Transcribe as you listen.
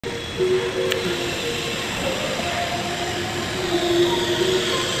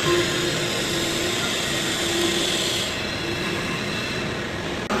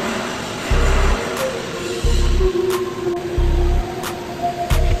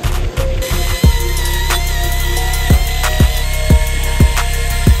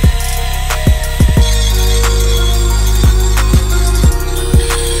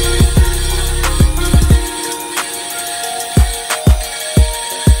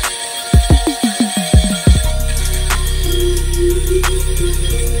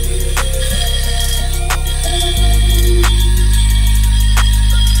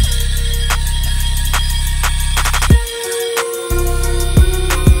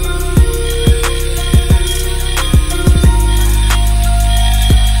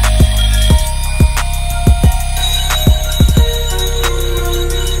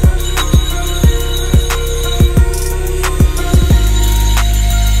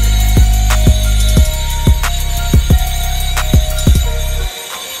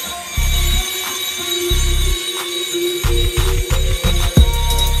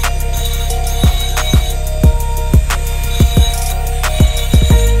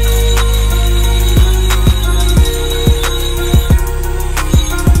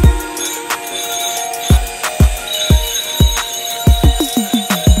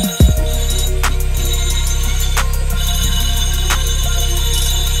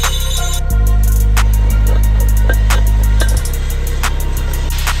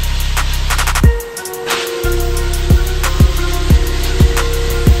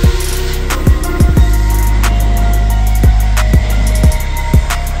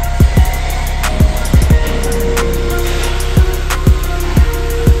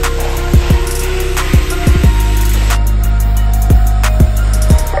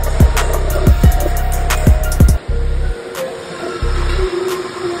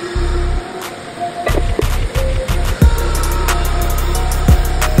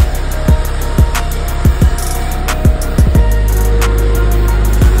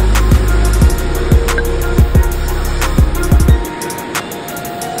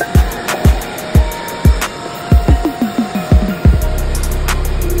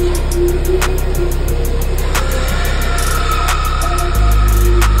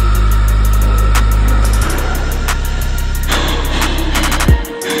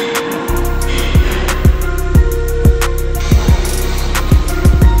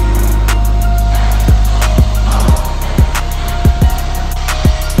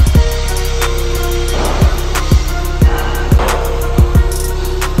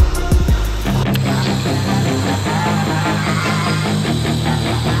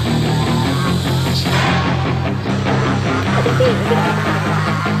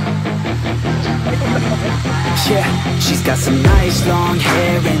Yeah, she's got some nice long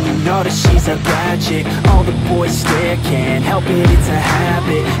hair, and you know that she's a bad chick. All the boys stare, can't help it, it's a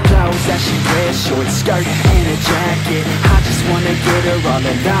habit. Clothes that she wears, short skirt and a jacket. I just wanna get her all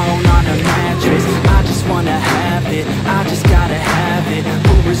alone on a mattress. I just wanna have it, I just gotta have it.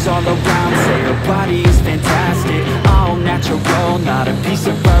 Movers all around say her body is fantastic. All natural, not a piece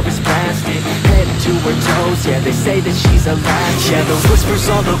of her is plastic. Head to her toes, yeah, they say that she's a latch. Yeah, the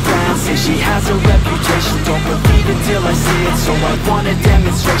whispers all around say she has a reputation. Don't believe it till I see it, so I want a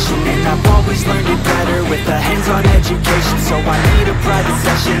demonstration. And I've always learned it better with a hands-on education. So I need a private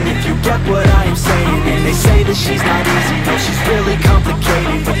session if you get what I am saying. And they say that she's not easy, no, she's really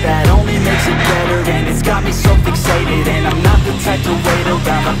complicated, but that only makes it better, and it's got me so fixated. And I'm not the type to wait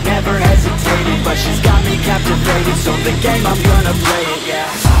around, I've never hesitated, but she's got me captivated, so the game, I'm gonna play it, yeah.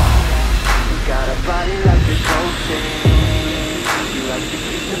 You got a body like a coating, you like to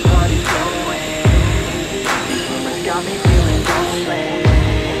keep the party going. These rumors got me feeling lonely,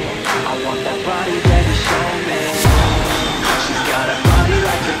 I want that body there to show me. She's got a body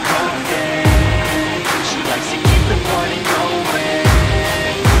like a coating, she likes to keep the party going.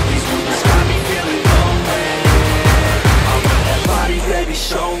 These rumors got me feeling lonely, I want that body, baby,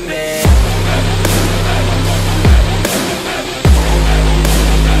 show me.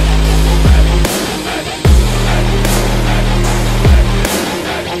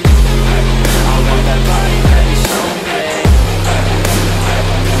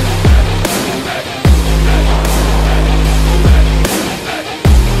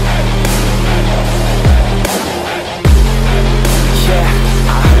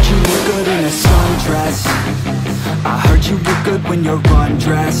 I heard you look good when you're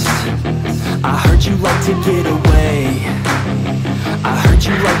undressed. I heard you like to get away. I heard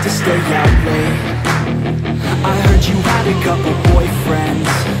you like to stay out late. I heard you had a couple boyfriends.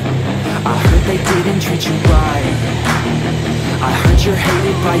 I heard they didn't treat you right. I heard you're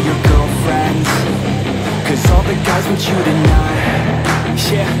hated by your girl. with you tonight.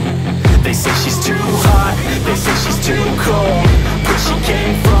 Yeah. They say she's too hot, they say she's too cold. Where she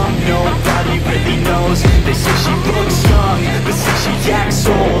came from, nobody really knows. They say she looks young, but say she acts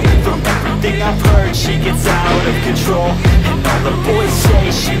old. From everything I've heard, she gets out of control. And all the boys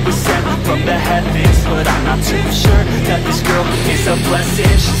say she was sent from the heavens, but I'm not too sure that this girl is a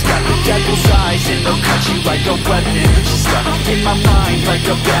blessing. She's got the devil's eyes and they'll cut you like a weapon. She's stuck in my mind like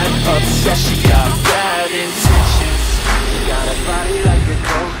a bad obsession. She got bad intentions. She got a body like a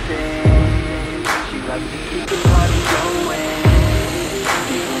cold thing. She likes to keep it